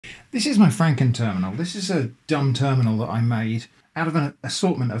This is my Franken terminal. This is a dumb terminal that I made out of an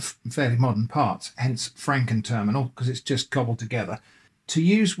assortment of fairly modern parts, hence Franken terminal, because it's just cobbled together, to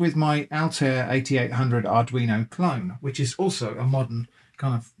use with my Altair 8800 Arduino clone, which is also a modern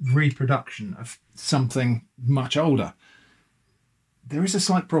kind of reproduction of something much older. There is a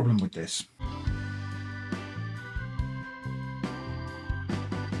slight problem with this.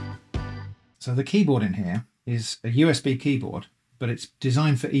 So the keyboard in here is a USB keyboard, but it's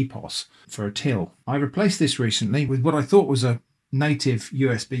designed for EPOS, for a till. I replaced this recently with what I thought was a native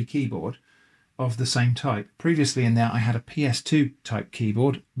USB keyboard of the same type. Previously in there I had a PS2 type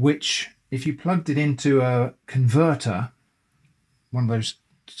keyboard, which if you plugged it into a converter, one of those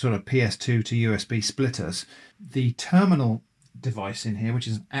sort of PS2 to USB splitters, the terminal device in here, which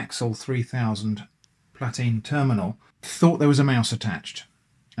is an Axel 3000 Platine terminal, thought there was a mouse attached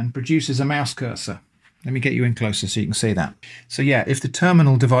and produces a mouse cursor. Let me get you in closer so you can see that. So yeah, if the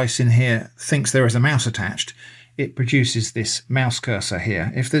terminal device in here thinks there is a mouse attached, it produces this mouse cursor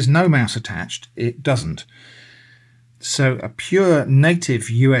here. If there's no mouse attached, it doesn't. So a pure native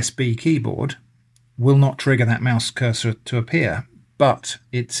USB keyboard will not trigger that mouse cursor to appear. But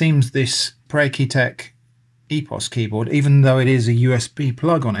it seems this Preakitech EPOS keyboard, even though it is a USB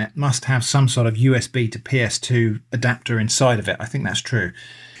plug on it, must have some sort of USB to PS2 adapter inside of it. I think that's true.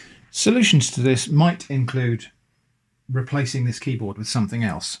 Solutions to this might include replacing this keyboard with something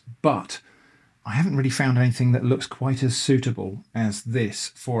else, but I haven't really found anything that looks quite as suitable as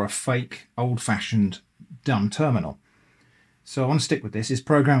this for a fake, old-fashioned, dumb terminal. So I want to stick with this. It's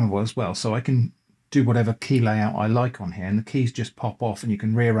programmable as well, so I can do whatever key layout I like on here, and the keys just pop off and you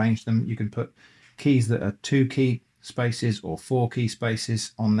can rearrange them. You can put keys that are 2 key spaces or 4 key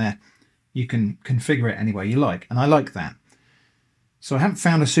spaces on there. You can configure it any way you like, and I like that. So I haven't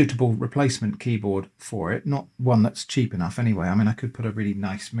found a suitable replacement keyboard for it, not one that's cheap enough anyway. I mean, I could put a really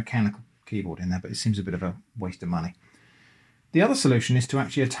nice mechanical keyboard in there, but it seems a bit of a waste of money. The other solution is to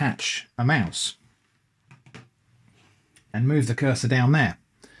actually attach a mouse and move the cursor down there.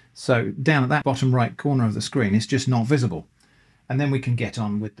 So down at that bottom right corner of the screen, it's just not visible. And then we can get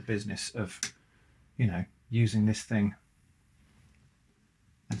on with the business of, you know, using this thing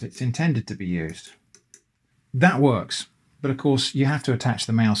as it's intended to be used. That works. But of course, you have to attach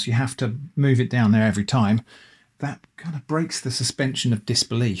the mouse. You have to move it down there every time. That kind of breaks the suspension of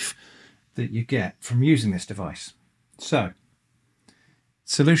disbelief that you get from using this device. So,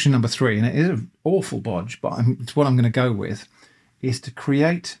 solution number 3, and it is an awful bodge, but it's what I'm going to go with, is to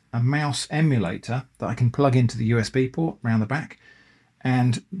create a mouse emulator that I can plug into the USB port around the back,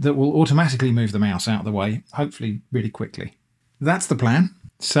 and that will automatically move the mouse out of the way, hopefully really quickly. That's the plan.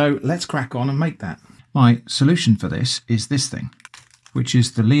 So let's crack on and make that. My solution for this is this thing, which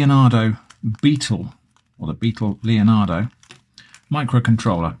is the Leonardo Beetle, or the Beetle Leonardo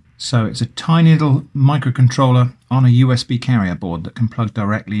microcontroller. So it's a tiny little microcontroller on a USB carrier board that can plug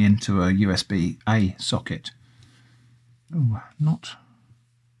directly into a USB-A socket. Oh, not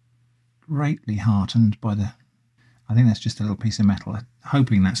greatly heartened by the... I think that's just a little piece of metal.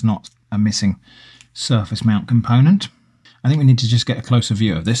 Hoping that's not a missing surface mount component. I think we need to just get a closer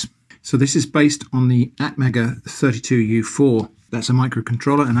view of this. So this is based on the Atmega 32U4. That's a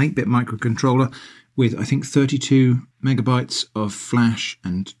microcontroller, an 8-bit microcontroller with, I think, 32 megabytes of flash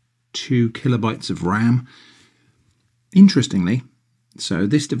and 2 kilobytes of RAM. Interestingly, so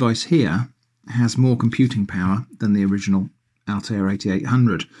this device here has more computing power than the original Altair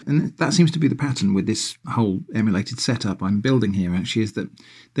 8800. And that seems to be the pattern with this whole emulated setup I'm building here, actually, is that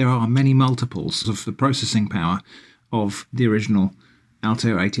there are many multiples of the processing power of the original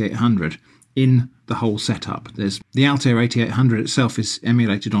Altair 8800 in the whole setup. There's the Altair 8800 itself is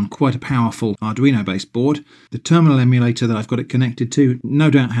emulated on quite a powerful Arduino based board. The terminal emulator that I've got it connected to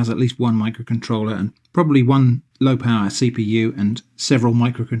no doubt has at least one microcontroller and probably one low power CPU and several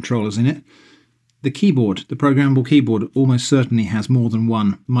microcontrollers in it. The keyboard, the programmable keyboard, almost certainly has more than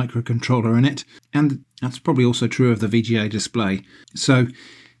one microcontroller in it, and that's probably also true of the VGA display. So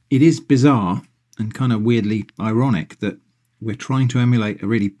it is bizarre and kind of weirdly ironic that we're trying to emulate a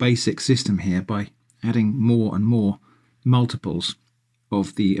really basic system here by adding more and more multiples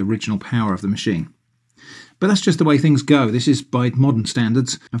of the original power of the machine. But that's just the way things go. This is, by modern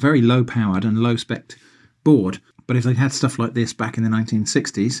standards, a very low-powered and low-spec board. But if they'd had stuff like this back in the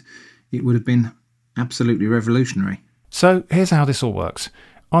 1960s, it would have been absolutely revolutionary. So here's how this all works.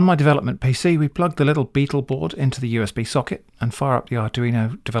 On my development PC, we plug the little Beetle board into the USB socket and fire up the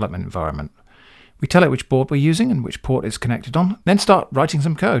Arduino development environment. We tell it which board we're using and which port it's connected on, then start writing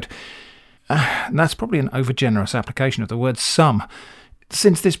some code. And that's probably an overgenerous application of the word some.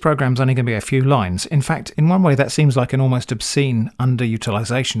 since this program's only going to be a few lines, in fact, in one way that seems like an almost obscene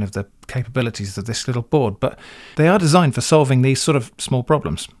underutilization of the capabilities of this little board, but they are designed for solving these sort of small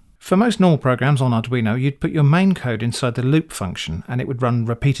problems. For most normal programs on Arduino, you'd put your main code inside the loop function and it would run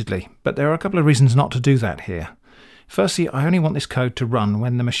repeatedly, but there are a couple of reasons not to do that here. Firstly, I only want this code to run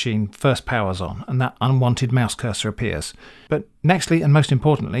when the machine first powers on and that unwanted mouse cursor appears. But nextly, and most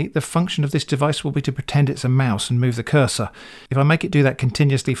importantly, the function of this device will be to pretend it's a mouse and move the cursor. If I make it do that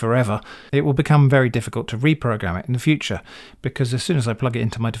continuously forever, it will become very difficult to reprogram it in the future, because as soon as I plug it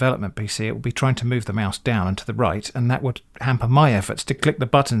into my development PC, it will be trying to move the mouse down and to the right, and that would hamper my efforts to click the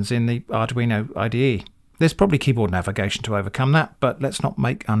buttons in the Arduino IDE. There's probably keyboard navigation to overcome that, but let's not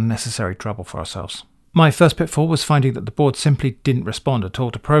make unnecessary trouble for ourselves. My first pitfall was finding that the board simply didn't respond at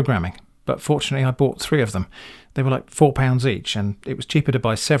all to programming, but fortunately I bought 3 of them. They were like £4 each, and it was cheaper to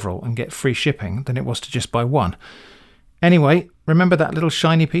buy several and get free shipping than it was to just buy one. Anyway, remember that little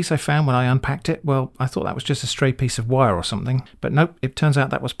shiny piece I found when I unpacked it? Well, I thought that was just a stray piece of wire or something, but nope, it turns out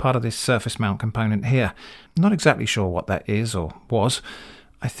that was part of this surface mount component here. Not exactly sure what that is or was.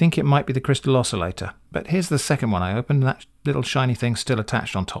 I think it might be the crystal oscillator, but here's the second one I opened, and that little shiny thing's still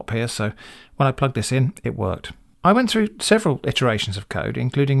attached on top here, so when I plugged this in, it worked. I went through several iterations of code,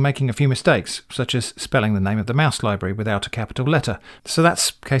 including making a few mistakes, such as spelling the name of the mouse library without a capital letter, so that's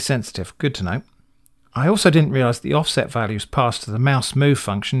case sensitive, good to know. I also didn't realise the offset values passed to the mouse move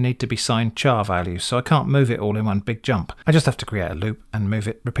function need to be signed char values, so I can't move it all in one big jump. I just have to create a loop and move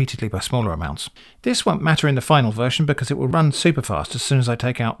it repeatedly by smaller amounts. This won't matter in the final version because it will run super fast as soon as I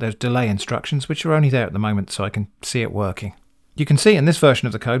take out those delay instructions, which are only there at the moment so I can see it working. You can see in this version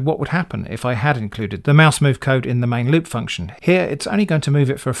of the code what would happen if I had included the mouse move code in the main loop function. Here it's only going to move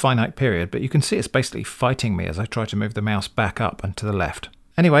it for a finite period, but you can see it's basically fighting me as I try to move the mouse back up and to the left.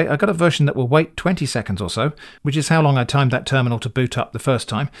 Anyway, I got a version that will wait 20 seconds or so, which is how long I timed that terminal to boot up the first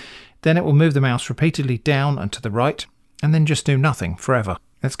time. Then it will move the mouse repeatedly down and to the right, and then just do nothing forever.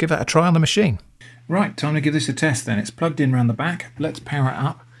 Let's give that a try on the machine. Right, time to give this a test then. It's plugged in around the back. Let's power it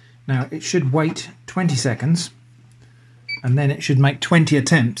up. Now it should wait 20 seconds, and then it should make 20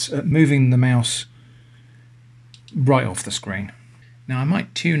 attempts at moving the mouse right off the screen. Now I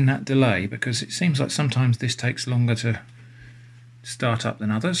might tune that delay because it seems like sometimes this takes longer to start up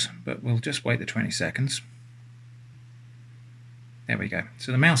than others, but we'll just wait the 20 seconds. There we go.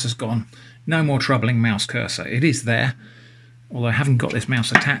 So the mouse has gone. No more troubling mouse cursor. It is there, although I haven't got this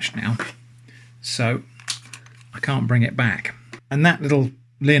mouse attached now, so I can't bring it back. And that little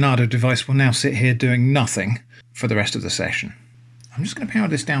Leonardo device will now sit here doing nothing for the rest of the session. I'm just going to power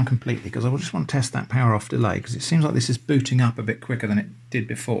this down completely because I just want to test that power off delay, because it seems like this is booting up a bit quicker than it did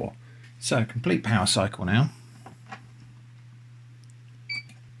before. So complete power cycle now.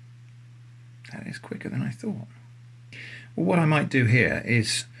 That is quicker than I thought. Well, what I might do here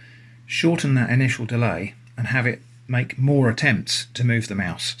is shorten that initial delay and have it make more attempts to move the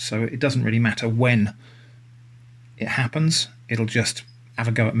mouse, so it doesn't really matter when it happens. It'll just have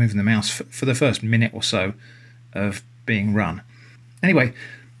a go at moving the mouse for the first minute or so of being run. Anyway,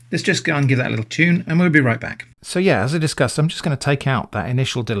 let's just go and give that a little tune and we'll be right back. So yeah, as I discussed, I'm just going to take out that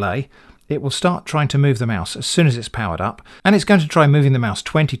initial delay. It will start trying to move the mouse as soon as it's powered up, and it's going to try moving the mouse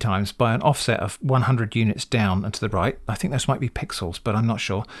 20 times by an offset of 100 units down and to the right. I think those might be pixels, but I'm not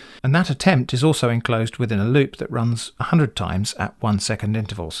sure. And that attempt is also enclosed within a loop that runs 100 times at 1 second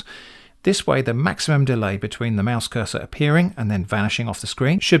intervals. This way, the maximum delay between the mouse cursor appearing and then vanishing off the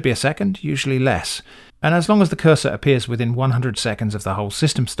screen should be a second, usually less. And as long as the cursor appears within 100 seconds of the whole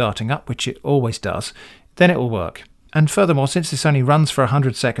system starting up, which it always does, then it will work. And furthermore, since this only runs for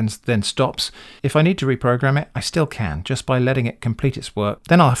 100 seconds then stops, if I need to reprogram it, I still can, just by letting it complete its work.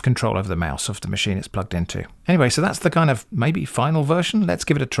 Then I'll have control over the mouse of the machine it's plugged into. Anyway, so that's the kind of maybe final version. Let's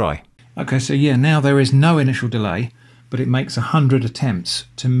give it a try. Okay, so yeah, now there is no initial delay, but it makes 100 attempts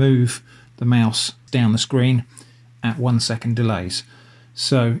to move the mouse down the screen at 1 second delays.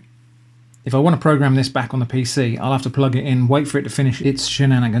 So if I want to program this back on the PC, I'll have to plug it in, wait for it to finish its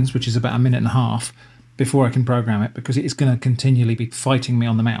shenanigans, which is about 1.5 minutes, before I can program it, because it is going to continually be fighting me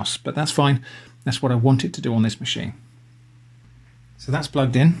on the mouse. But that's fine. That's what I want it to do on this machine. So that's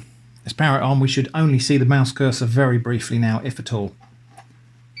plugged in. Let's power it on. We should only see the mouse cursor very briefly now, if at all.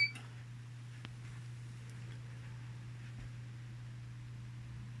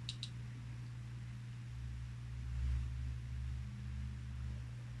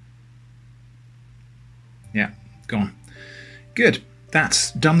 Yeah, gone. Good.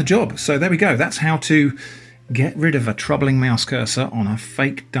 That's done the job. So there we go. That's how to get rid of a troubling mouse cursor on a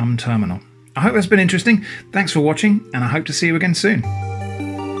fake dumb terminal. I hope that's been interesting. Thanks for watching, and I hope to see you again soon.